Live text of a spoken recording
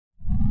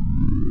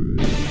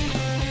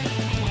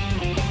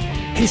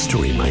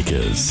History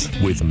Makers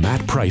with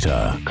Matt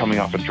Prater. Coming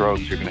off of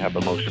drugs, you're going to have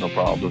emotional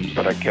problems,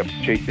 but I kept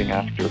chasing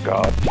after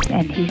God.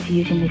 And he's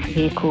using this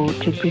vehicle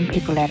to bring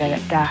people out of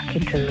that dark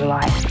into the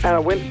light. And I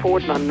went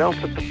forward and I knelt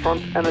at the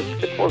front, and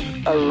it was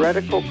a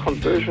radical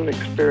conversion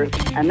experience.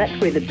 And that's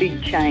where the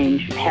big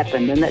change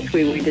happened, and that's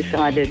where we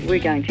decided we're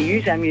going to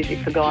use our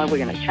music for God,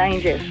 we're going to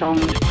change our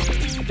songs.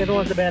 When I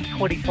was about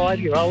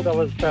 25-year-old, I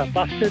was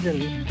busted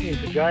and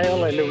into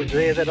jail, and it was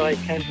there that I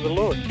came to the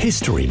Lord.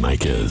 History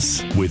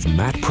Makers with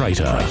Matt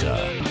Prater.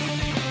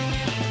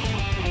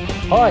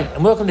 Hi,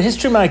 and welcome to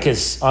History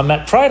Makers. I'm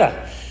Matt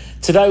Prater.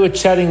 Today we're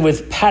chatting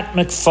with Pat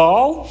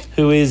McFall,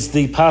 who is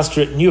the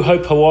pastor at New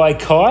Hope Hawaii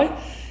Kai,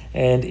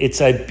 and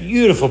it's a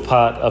beautiful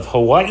part of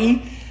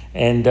Hawaii.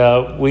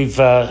 And we've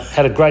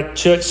had a great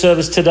church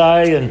service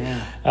today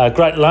and a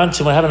great lunch,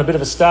 and we're having a bit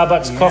of a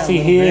Starbucks coffee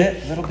here.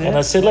 Little bit. And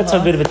I said, let's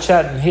have a bit of a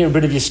chat and hear a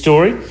bit of your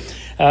story.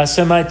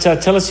 So, mate,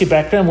 tell us your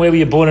background. Where were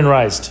you born and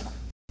raised?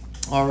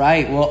 All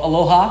right. Well,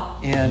 aloha,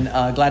 and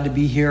glad to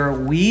be here.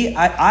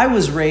 I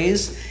was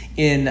raised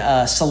in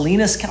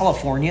Salinas,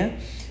 California,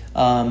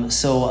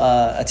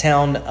 a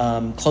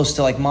town close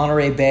to like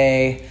Monterey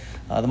Bay,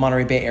 the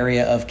Monterey Bay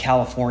area of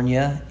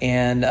California.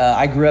 And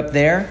I grew up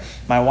there.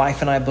 My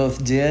wife and I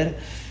both did.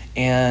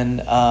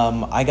 And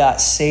I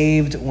got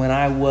saved when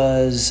I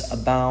was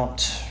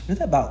about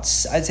I'd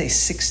say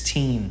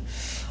 16.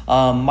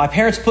 My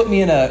parents put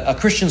me in a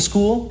Christian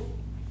school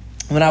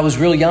when I was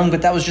real young,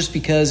 but that was just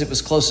because it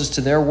was closest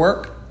to their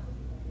work.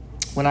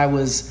 When I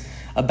was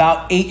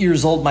about 8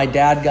 years old, my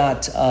dad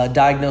got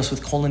diagnosed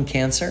with colon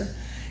cancer.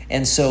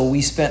 And so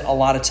we spent a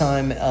lot of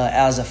time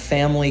as a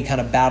family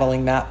kind of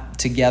battling that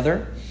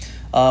together.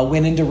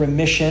 Went into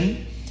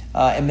remission,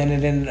 and then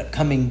it ended up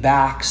coming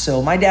back.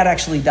 So my dad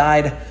actually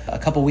died a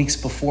couple weeks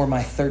before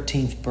my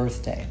 13th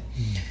birthday.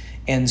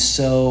 And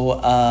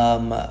so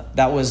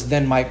that was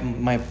then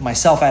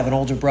myself. I have an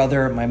older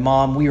brother, my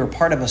mom. We were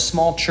part of a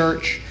small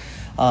church,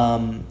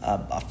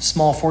 a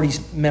small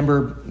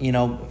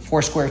 40-member,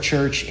 Foursquare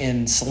church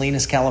in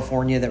Salinas,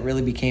 California, that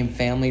really became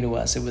family to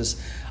us. It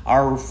was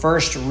our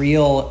first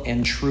real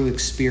and true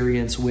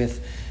experience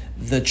with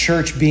the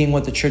church being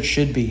what the church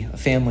should be, a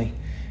family,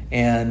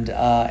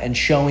 and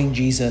showing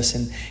Jesus.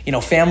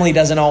 And family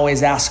doesn't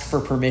always ask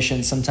for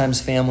permission. Sometimes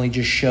family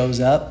just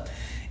shows up.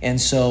 And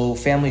so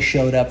family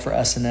showed up for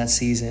us in that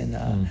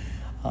season.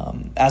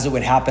 As it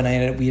would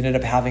happen, we ended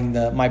up having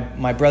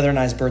my brother and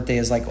I's birthday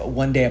is like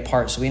one day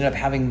apart. So we ended up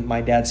having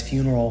my dad's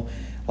funeral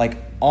like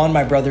on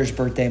my brother's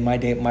birthday. My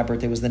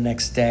birthday was the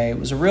next day. It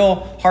was a real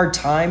hard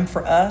time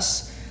for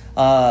us.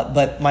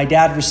 But my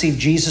dad received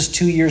Jesus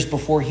 2 years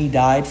before he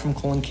died from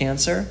colon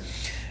cancer,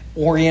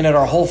 oriented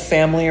our whole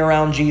family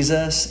around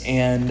Jesus.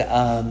 And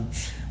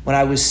when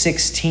I was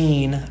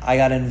 16, I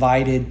got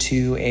invited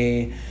to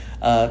a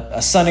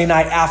Sunday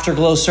night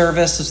afterglow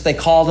service, as they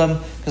called them,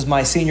 because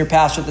my senior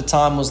pastor at the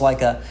time was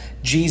like a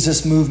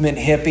Jesus movement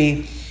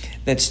hippie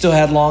that still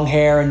had long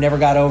hair and never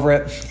got over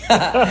it,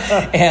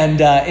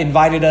 and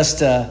invited us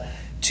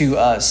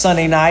to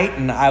Sunday night,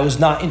 and I was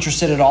not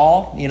interested at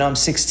all. I'm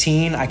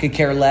 16, I could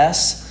care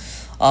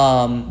less.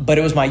 But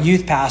it was my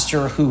youth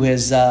pastor, who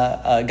is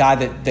a guy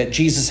that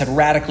Jesus had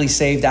radically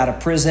saved out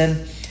of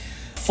prison,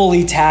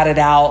 fully tatted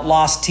out,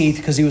 lost teeth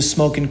because he was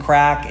smoking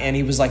crack. And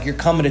he was like, "You're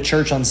coming to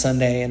church on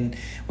Sunday." And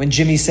when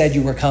Jimmy said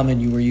you were coming,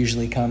 you were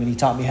usually coming. He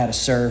taught me how to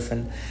surf.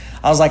 And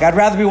I was like, I'd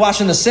rather be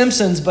watching The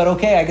Simpsons, but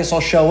okay, I guess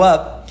I'll show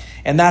up.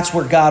 And that's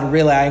where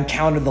I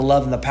encountered the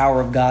love and the power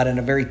of God in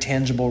a very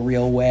tangible,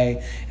 real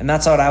way. And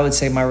that's what I would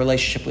say my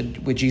relationship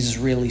with Jesus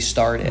really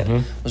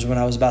started, was when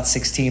I was about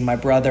 16. My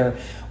brother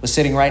was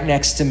sitting right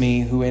next to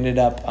me, who ended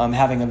up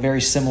having a very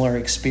similar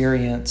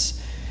experience.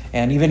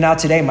 And even now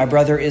today, my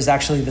brother is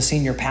actually the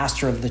senior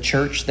pastor of the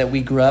church that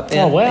we grew up in.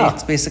 Oh, wow.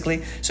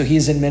 Basically. So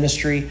he's in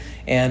ministry,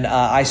 and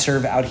I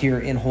serve out here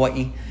in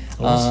Hawaii.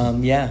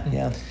 Awesome.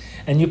 Yeah.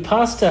 And your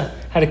pastor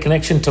had a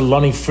connection to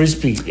Lonnie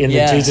Frisbee in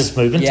the Jesus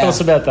movement. Tell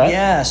us about that.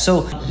 Yeah,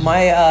 so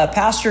my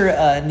pastor,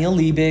 Neil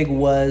Liebig,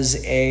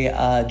 was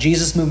a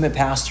Jesus movement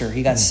pastor.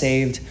 He got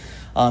saved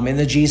in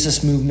the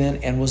Jesus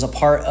movement and was a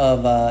part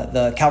of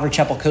the Calvary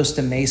Chapel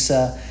Costa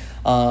Mesa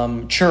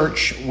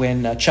church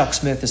when Chuck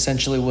Smith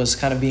essentially was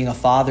kind of being a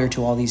father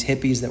to all these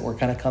hippies that were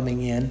kind of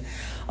coming in.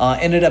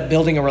 Ended up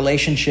building a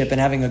relationship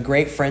and having a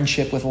great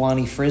friendship with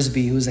Lonnie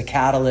Frisbee, who was a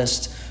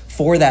catalyst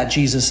for that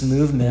Jesus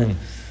movement.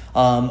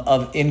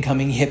 Of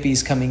incoming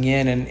hippies coming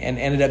in, and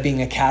ended up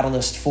being a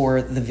catalyst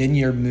for the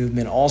Vineyard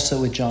movement,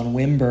 also with John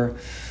Wimber.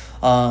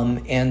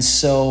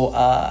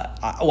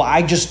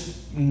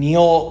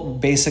 Neil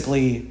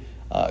basically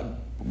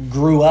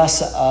grew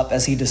us up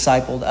as he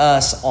discipled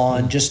us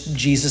on just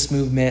Jesus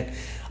movement,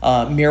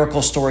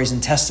 miracle stories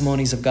and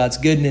testimonies of God's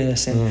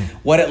goodness, and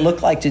what it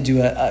looked like to do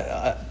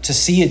to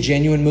see a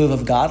genuine move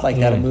of God like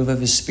that, a move of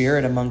His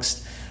Spirit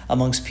amongst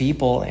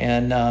people.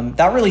 And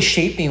that really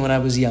shaped me when I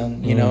was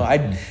young.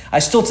 I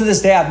still to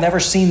this day, I've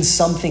never seen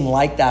something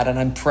like that. And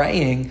I'm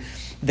praying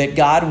that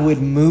God would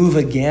move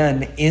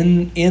again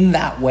in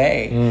that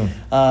way,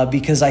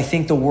 because I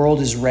think the world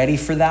is ready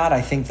for that.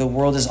 I think the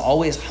world is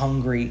always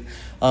hungry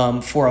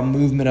for a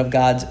movement of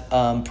God's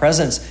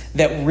presence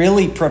that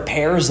really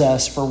prepares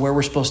us for where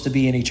we're supposed to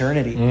be in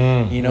eternity,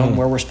 and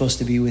where we're supposed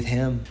to be with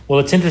Him. Well,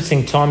 it's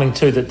interesting timing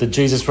too that the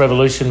Jesus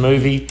Revolution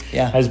movie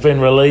has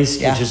been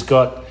released, which has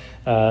got,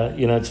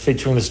 it's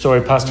featuring the story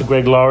of Pastor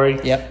Greg Laurie,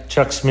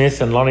 Chuck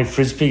Smith and Lonnie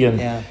Frisbee,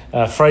 and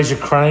Fraser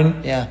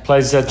Crane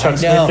plays Chuck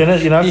Smith in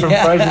it, from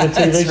Fraser the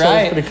TV show.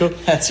 It's pretty cool.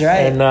 That's right.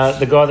 And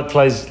the guy that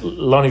plays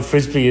Lonnie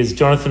Frisbee is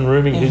Jonathan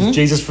Roumie, who's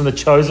Jesus from The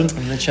Chosen.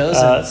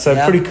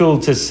 Pretty cool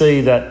to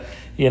see that,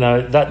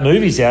 that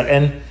movie's out.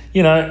 And,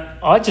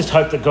 I just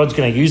hope that God's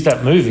going to use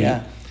that movie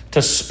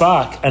to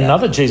spark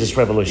another Jesus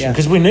Revolution,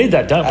 because we need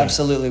that, don't we?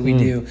 Absolutely, we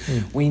do.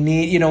 We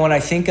need, when I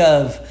think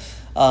of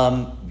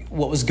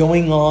what was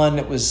going on,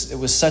 it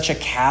was such a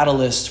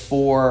catalyst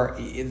for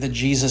the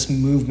Jesus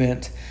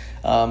movement.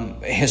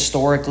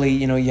 Historically,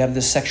 you have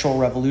this sexual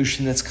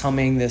revolution that's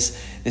coming,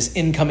 this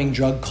incoming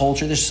drug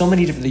culture. There's so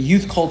many different, the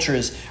youth culture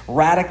is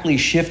radically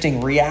shifting,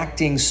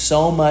 reacting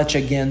so much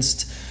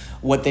against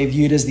what they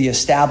viewed as the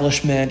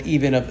establishment,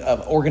 even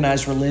of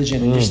organized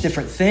religion and just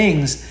different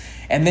things.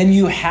 And then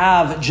you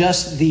have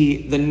just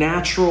the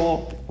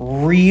natural,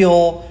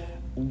 real,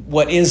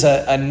 what is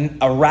a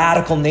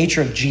radical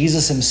nature of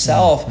Jesus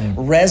himself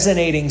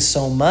resonating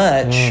so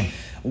much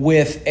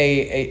with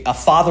a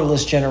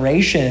fatherless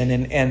generation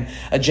and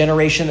a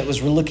generation that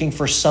was looking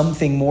for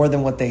something more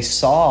than what they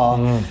saw.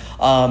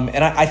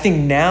 And I think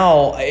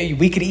now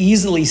we could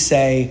easily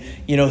say,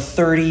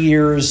 30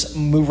 years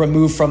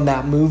removed from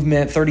that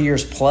movement, 30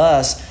 years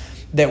plus,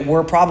 that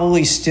we're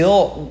probably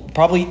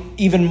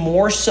even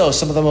more so,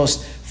 some of the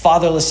most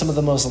fatherless, some of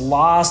the most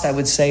lost. I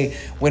would say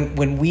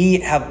when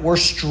we're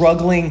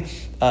struggling,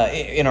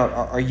 in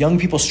our young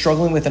people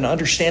struggling with an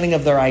understanding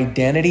of their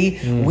identity,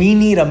 we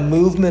need a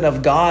movement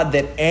of God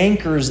that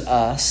anchors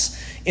us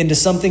into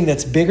something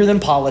that's bigger than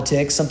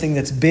politics, something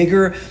that's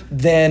bigger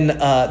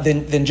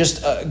than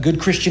just good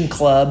Christian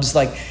clubs.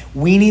 Like,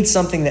 we need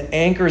something that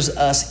anchors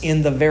us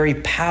in the very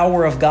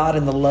power of God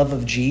and the love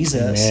of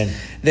Jesus. Amen.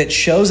 That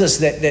shows us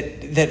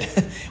that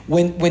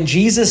when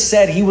Jesus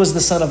said he was the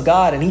Son of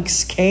God and he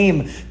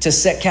came to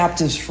set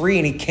captives free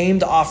and he came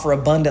to offer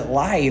abundant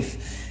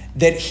life,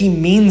 that he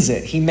means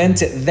it. He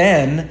meant it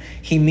then.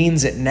 He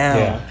means it now.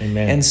 Yeah,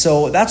 amen. And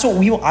so that's what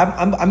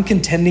I'm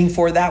contending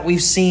for. That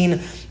we've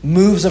seen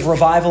moves of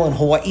revival in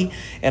Hawaii,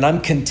 and I'm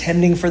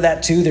contending for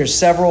that too. There's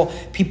several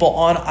people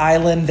on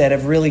island that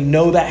have really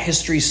know that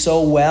history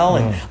so well,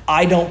 and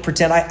I don't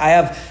pretend. I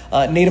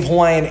have Native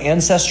Hawaiian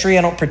ancestry.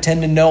 I don't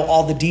pretend to know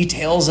all the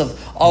details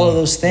of all of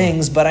those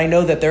things, but I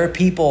know that there are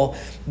people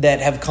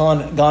that have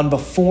gone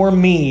before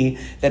me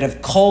that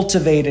have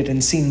cultivated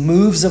and seen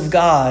moves of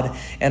God,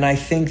 and I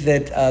think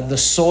that the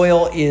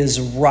soil is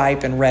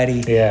ripe and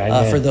ready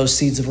for those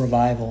seeds of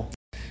revival.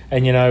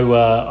 And,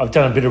 I've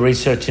done a bit of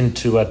research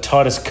into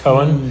Titus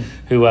Cohen,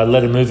 who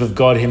led a move of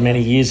God here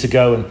many years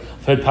ago, and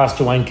I've heard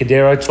Pastor Wayne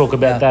Cadero talk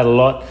about that a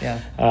lot. Yeah.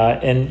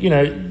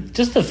 And,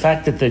 just the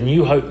fact that the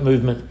New Hope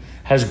movement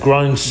has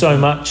grown so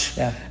much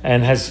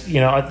and has,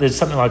 there's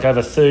something like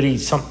over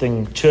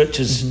 30-something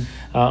churches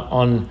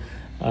on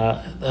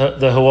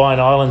the Hawaiian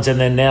Islands, and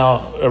then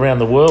now around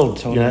the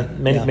world,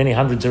 many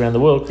hundreds around the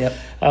world. Yep.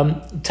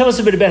 Tell us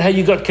a bit about how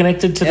you got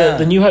connected to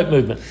the New Hope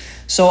movement.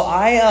 So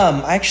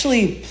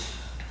I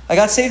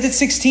got saved at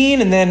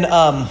 16, and then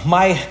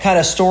my kind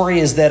of story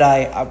is that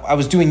I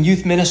was doing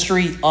youth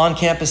ministry,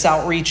 on-campus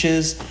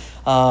outreaches.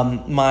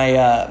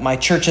 My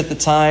church at the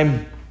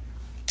time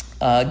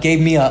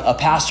gave me a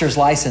pastor's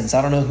license.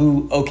 I don't know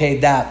who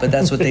okayed that, but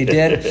that's what they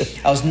did.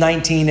 I was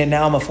 19, and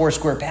now I'm a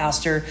Foursquare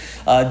pastor,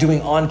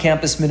 doing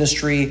on-campus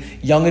ministry,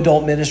 young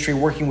adult ministry,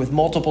 working with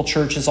multiple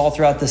churches all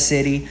throughout the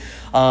city.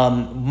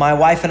 My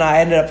wife and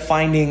I ended up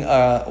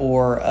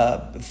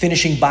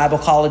finishing Bible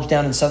college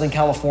down in Southern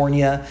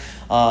California.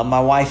 My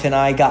wife and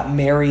I got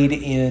married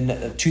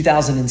in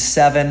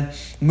 2007,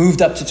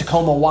 moved up to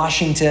Tacoma,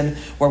 Washington,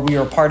 where we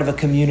were part of a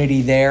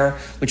community there,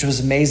 which was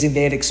amazing.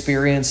 They had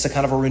experienced a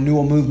kind of a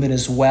renewal movement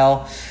as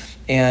well,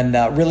 and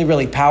really,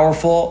 really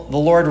powerful. The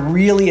Lord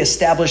really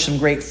established some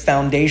great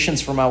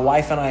foundations for my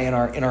wife and I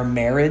in our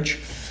marriage,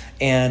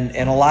 and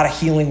a lot of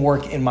healing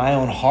work in my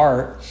own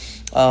heart.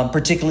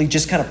 Particularly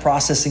just kind of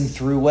processing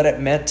through what it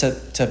meant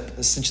to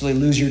essentially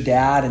lose your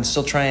dad and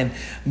still try and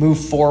move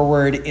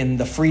forward in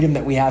the freedom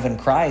that we have in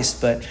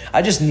Christ. But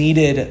I just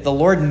the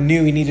Lord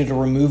knew he needed to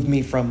remove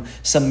me from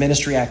some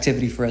ministry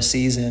activity for a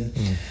season.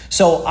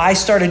 So I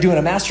started doing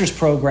a master's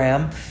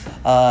program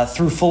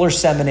through Fuller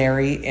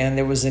Seminary, and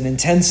there was an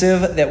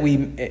intensive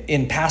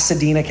in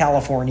Pasadena,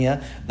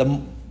 California. The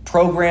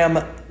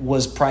program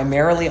was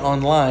primarily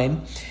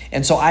online.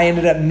 And so I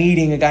ended up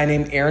meeting a guy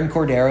named Aaron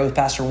Cordero,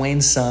 Pastor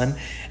Wayne's son,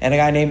 and a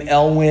guy named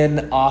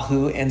Elwin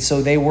Ahu. And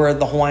so they were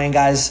the Hawaiian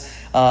guys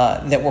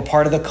that were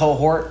part of the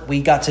cohort.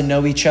 We got to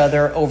know each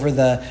other over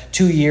the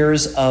 2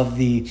 years of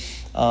the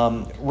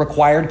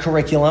required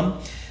curriculum.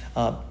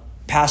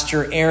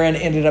 Pastor Aaron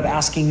ended up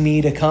asking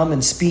me to come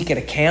and speak at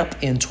a camp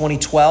in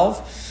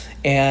 2012.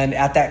 And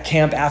at that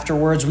camp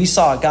afterwards, we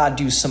saw God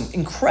do some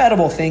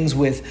incredible things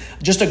with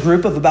just a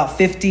group of about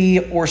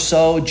 50 or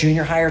so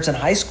junior hires and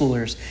high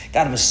schoolers.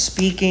 God was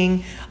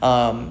speaking.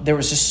 There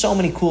was just so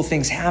many cool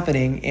things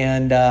happening.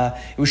 And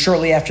it was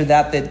shortly after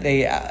that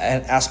they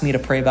asked me to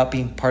pray about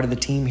being part of the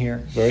team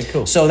here. Very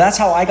cool. So that's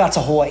how I got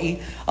to Hawaii.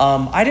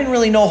 I didn't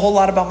really know a whole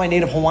lot about my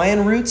native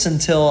Hawaiian roots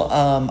until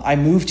I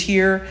moved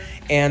here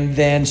and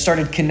then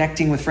started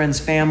connecting with friends,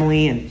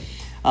 family, and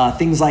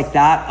things like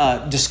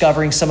that,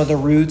 discovering some of the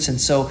roots.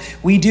 And so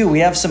we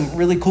have some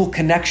really cool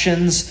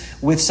connections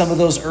with some of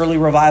those early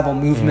revival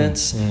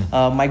movements.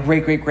 My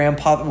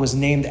great-great-grandpa was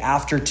named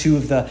after two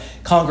of the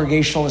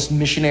Congregationalist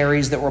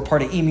missionaries that were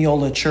part of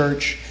Emiola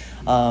Church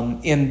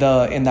in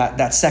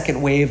that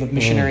second wave of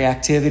missionary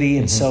activity.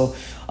 And so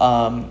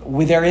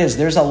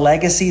there's a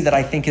legacy that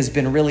I think has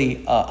been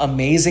really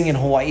amazing in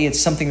Hawaii. It's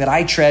something that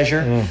I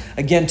treasure.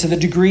 Again, to the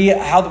degree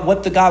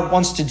what the God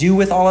wants to do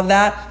with all of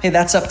that, hey,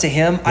 that's up to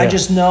him. I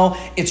just know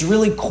it's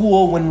really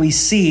cool when we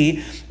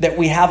see that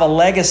we have a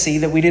legacy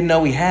that we didn't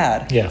know we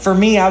had. For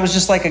me, I was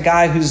just like a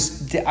guy whose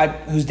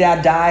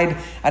dad died.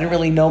 I didn't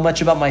really know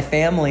much about my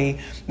family.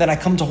 Then I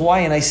come to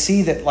Hawaii and I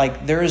see that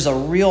like there is a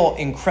real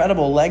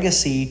incredible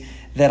legacy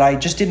that I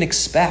just didn't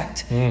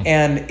expect.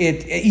 And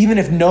even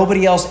if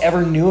nobody else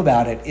ever knew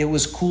about it, it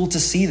was cool to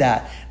see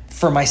that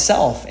for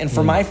myself and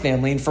for my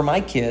family and for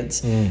my kids,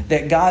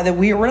 that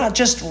we're not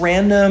just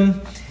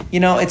random,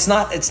 it's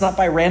not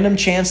by random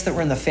chance that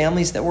we're in the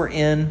families that we're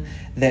in,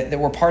 that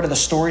we're part of the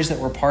stories that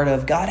we're part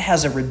of. God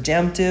has a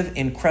redemptive,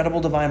 incredible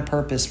divine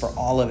purpose for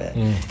all of it.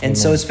 And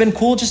so it's been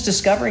cool just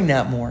discovering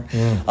that more.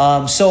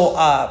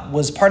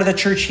 Was part of the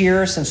church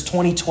here since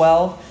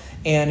 2012.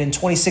 And in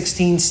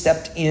 2016,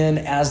 stepped in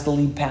as the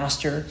lead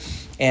pastor,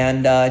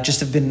 and just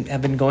have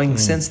been going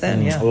since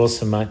then.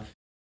 Awesome, mate.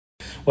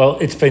 Well,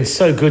 it's been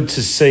so good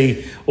to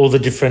see all the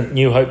different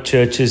New Hope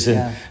churches,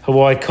 and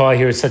Hawaii Kai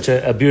here is such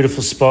a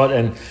beautiful spot.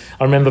 And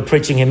I remember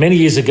preaching here many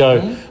years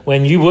ago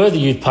when you were the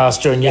youth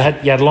pastor and you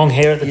had long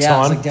hair at the time. Yeah, it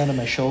was like down to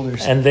my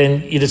shoulders. And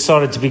then you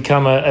decided to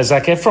become a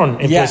Zac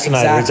Efron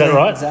impersonator. Yeah, exactly, is that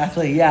right?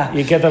 Exactly, yeah.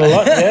 You get that a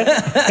lot,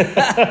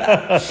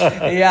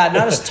 yeah? Yeah,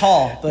 not as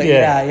tall, but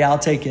yeah, I'll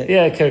take it.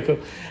 Yeah, okay, cool.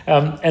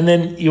 And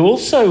then you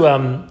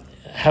also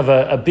have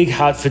a big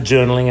heart for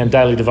journaling and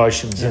daily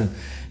devotions. And,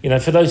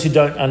 for those who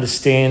don't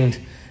understand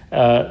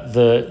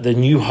the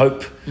New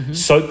Hope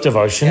soap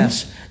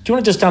devotions, do you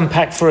want to just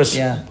unpack for us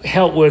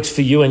how it works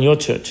for you and your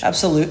church?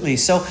 Absolutely.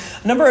 So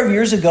a number of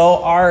years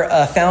ago,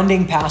 our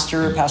founding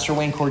pastor, Pastor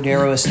Wayne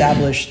Cordero,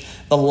 established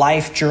the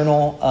Life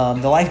Journal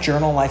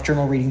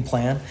reading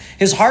plan.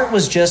 His heart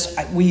was just,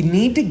 we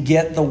need to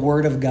get the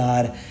Word of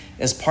God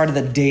as part of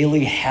the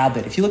daily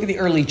habit. If you look at the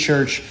early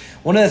church,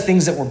 one of the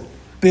things that were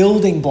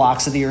building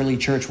blocks of the early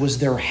church was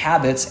their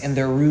habits and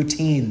their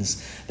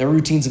routines. Their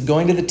routines of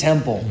going to the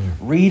temple,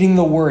 reading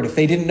the Word. If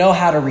they didn't know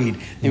how to read,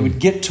 they would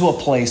get to a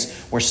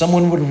place where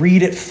someone would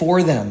read it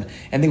for them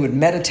and they would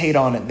meditate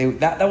on it.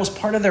 That was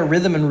part of their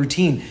rhythm and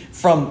routine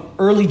from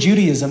early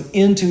Judaism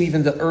into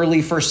even the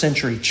early first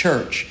century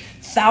church.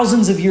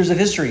 Thousands of years of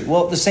history.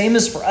 Well, the same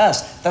is for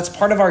us. That's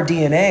part of our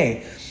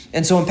DNA.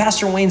 And so when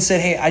Pastor Wayne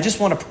said, hey, I just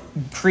want to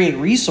create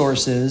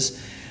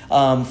resources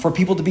for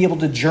people to be able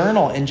to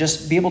journal and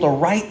just be able to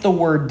write the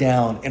Word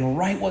down and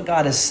write what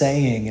God is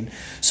saying. And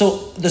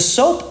so the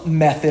SOAP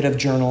method of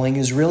journaling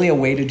is really a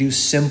way to do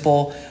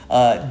simple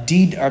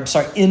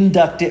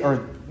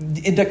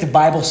inductive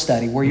Bible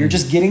study where you're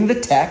just getting the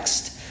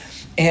text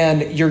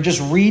and you're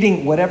just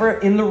reading whatever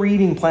in the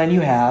reading plan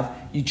you have.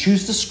 You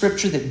choose the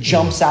scripture that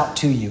jumps out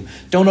to you.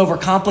 Don't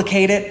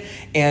overcomplicate it.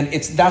 And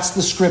that's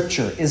the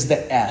scripture is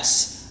the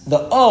S.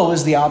 The O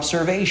is the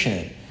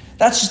observation.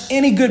 That's just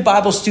any good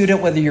Bible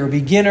student, whether you're a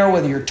beginner,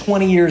 whether you're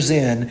 20 years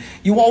in,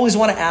 you always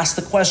want to ask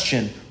the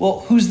question, well,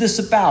 who's this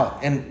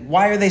about? And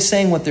why are they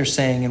saying what they're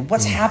saying? And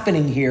what's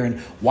happening here? And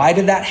why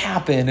did that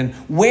happen? And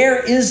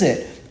where is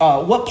it?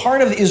 What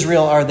part of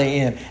Israel are they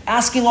in?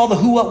 Asking all the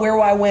who, what, where,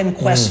 why, when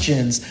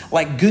questions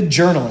like good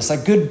journalists,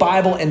 like good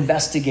Bible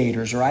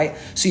investigators, right?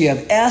 So you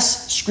have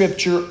S,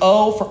 scripture,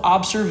 O for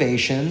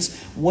observations.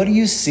 What are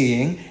you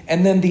seeing?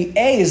 And then the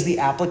A is the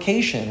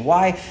application.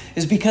 Why?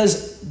 Is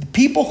because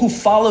people who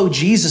follow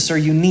Jesus are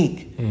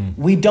unique.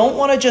 We don't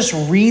want to just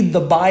read the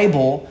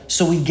Bible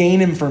so we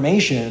gain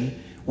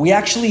information. We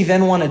actually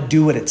then want to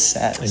do what it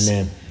says.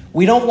 Amen.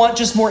 We don't want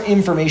just more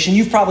information.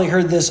 You've probably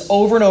heard this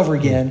over and over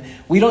again.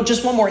 We don't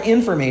just want more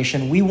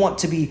information. We want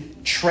to be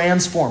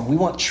transformed. We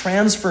want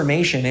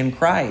transformation in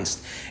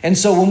Christ. And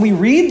so when we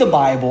read the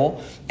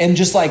Bible and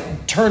just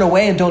like turn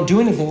away and don't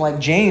do anything like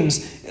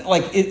James,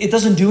 like it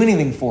doesn't do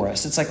anything for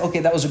us. It's like,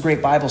 okay, that was a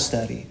great Bible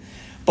study.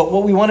 But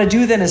what we want to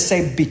do then is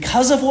say,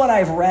 because of what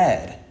I've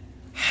read,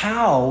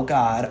 how,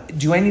 God,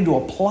 do I need to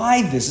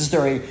apply this? Is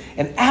there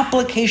an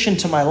application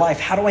to my life?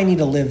 How do I need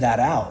to live that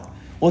out?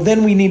 Well,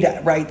 then we need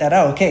to write that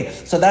out. Okay,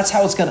 so that's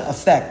how it's going to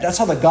affect. That's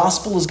how the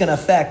gospel is going to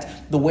affect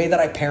the way that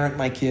I parent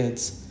my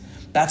kids.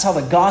 That's how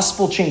the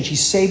gospel changed. He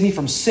saved me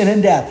from sin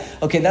and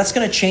death. Okay, that's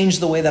going to change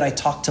the way that I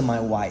talk to my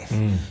wife.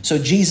 So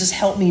Jesus,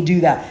 help me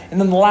do that. And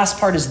then the last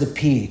part is the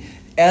P.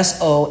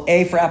 S-O,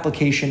 A for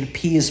application,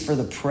 P is for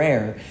the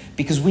prayer,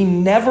 because we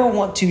never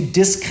want to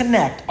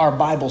disconnect our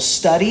Bible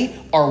study,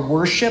 our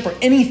worship, or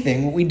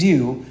anything what we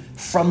do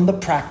from the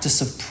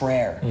practice of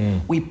prayer.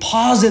 We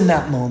pause in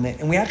that moment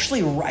and we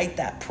actually write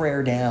that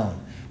prayer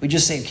down. We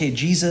just say, okay,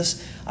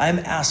 Jesus, I'm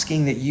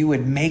asking that you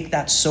would make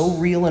that so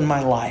real in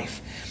my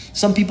life.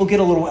 Some people get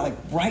a little like,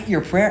 write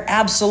your prayer?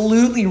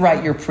 Absolutely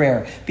write your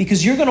prayer,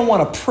 because you're going to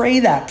want to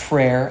pray that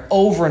prayer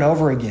over and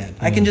over again.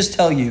 I can just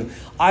tell you,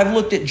 I've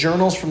looked at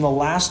journals from the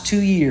last 2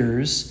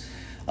 years,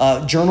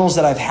 journals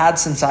that I've had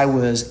since I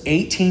was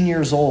 18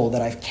 years old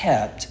that I've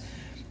kept.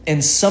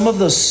 And some of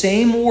those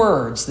same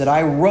words that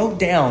I wrote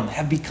down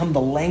have become the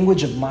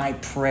language of my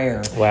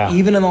prayer. Wow.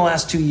 Even in the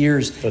last 2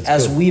 years,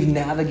 as we've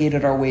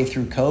navigated our way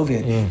through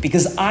COVID.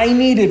 Because I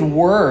needed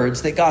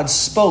words that God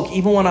spoke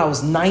even when I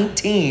was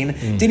 19,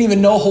 didn't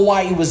even know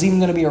Hawaii was even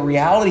going to be a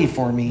reality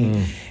for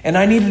me. And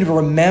I needed to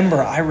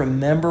remember. I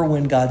remember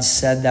when God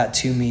said that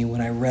to me,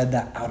 when I read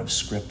that out of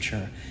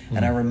Scripture.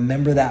 And I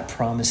remember that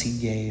promise he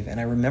gave. And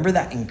I remember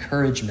that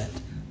encouragement.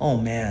 Oh,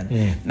 man.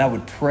 And I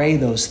would pray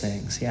those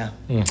things. Yeah.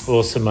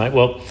 Awesome, mate.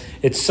 Well,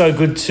 it's so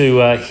good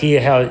to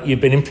hear how you've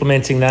been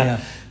implementing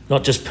that,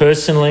 not just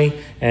personally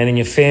and in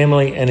your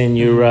family and in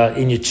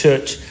your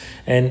church.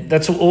 And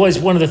that's always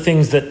one of the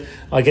things that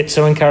I get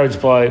so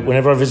encouraged by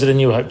whenever I visit a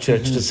New Hope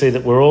church, to see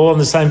that we're all on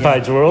the same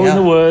page. We're all in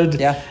the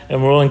Word,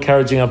 and we're all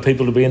encouraging our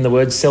people to be in the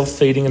Word,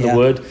 self-feeding in the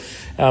Word.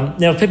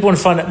 Now, if people want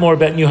to find out more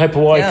about New Hope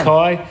Hawaii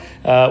Kai,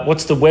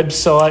 what's the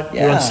website?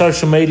 You're on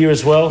social media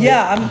as well?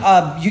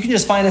 You can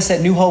just find us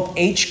at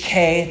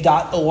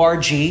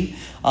newhopehk.org.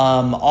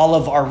 All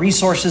of our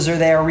resources are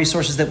there,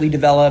 resources that we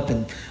develop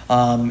and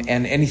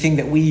anything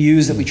that we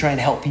use that we try and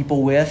help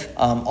people with.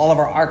 All of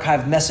our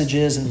archived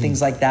messages and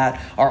things like that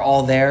are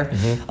all there.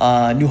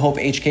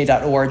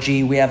 Newhopehk.org.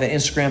 We have an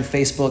Instagram,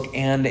 Facebook,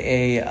 and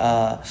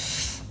a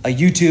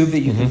YouTube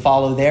that you can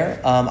follow there.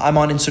 I'm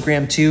on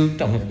Instagram too.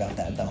 Don't worry about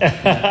that though.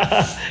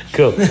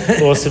 Cool.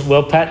 Awesome.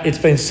 Well, Pat, it's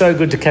been so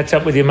good to catch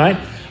up with you, mate.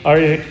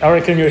 I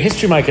reckon you're a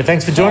history maker.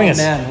 Thanks for joining us.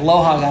 Man,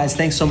 aloha, guys.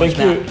 Thanks so much,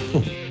 Matt.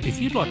 If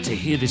you'd like to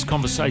hear this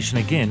conversation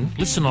again,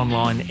 listen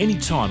online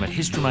anytime at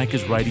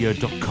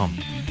historymakersradio.com.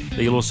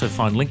 There you'll also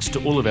find links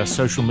to all of our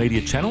social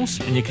media channels,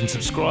 and you can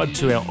subscribe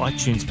to our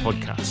iTunes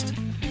podcast.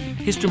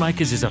 History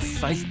Makers is a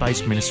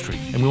faith-based ministry,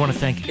 and we want to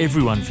thank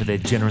everyone for their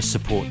generous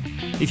support.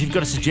 If you've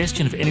got a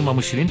suggestion of anyone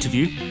we should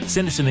interview,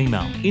 send us an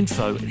email,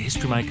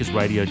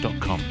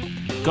 info@historymakersradio.com.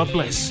 God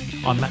bless.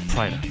 I'm Matt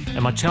Prater,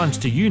 and my challenge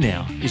to you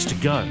now is to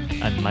go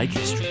and make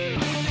history.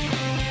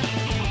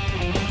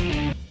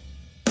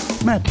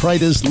 Matt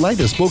Prater's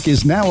latest book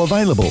is now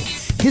available.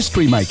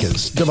 History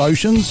Makers,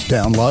 devotions,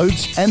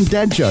 downloads, and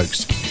dad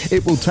jokes.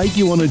 It will take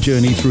you on a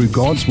journey through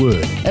God's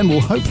Word and will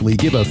hopefully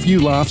give a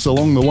few laughs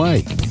along the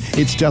way.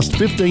 It's just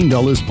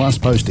 $15 plus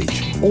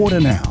postage. Order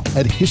now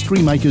at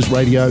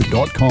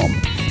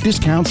historymakersradio.com.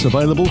 Discounts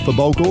available for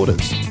bulk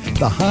orders.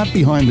 The heart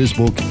behind this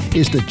book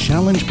is to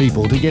challenge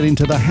people to get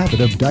into the habit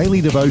of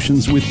daily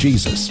devotions with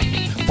Jesus.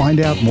 Find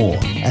out more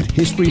at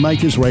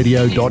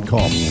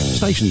historymakersradio.com.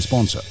 Station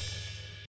sponsor.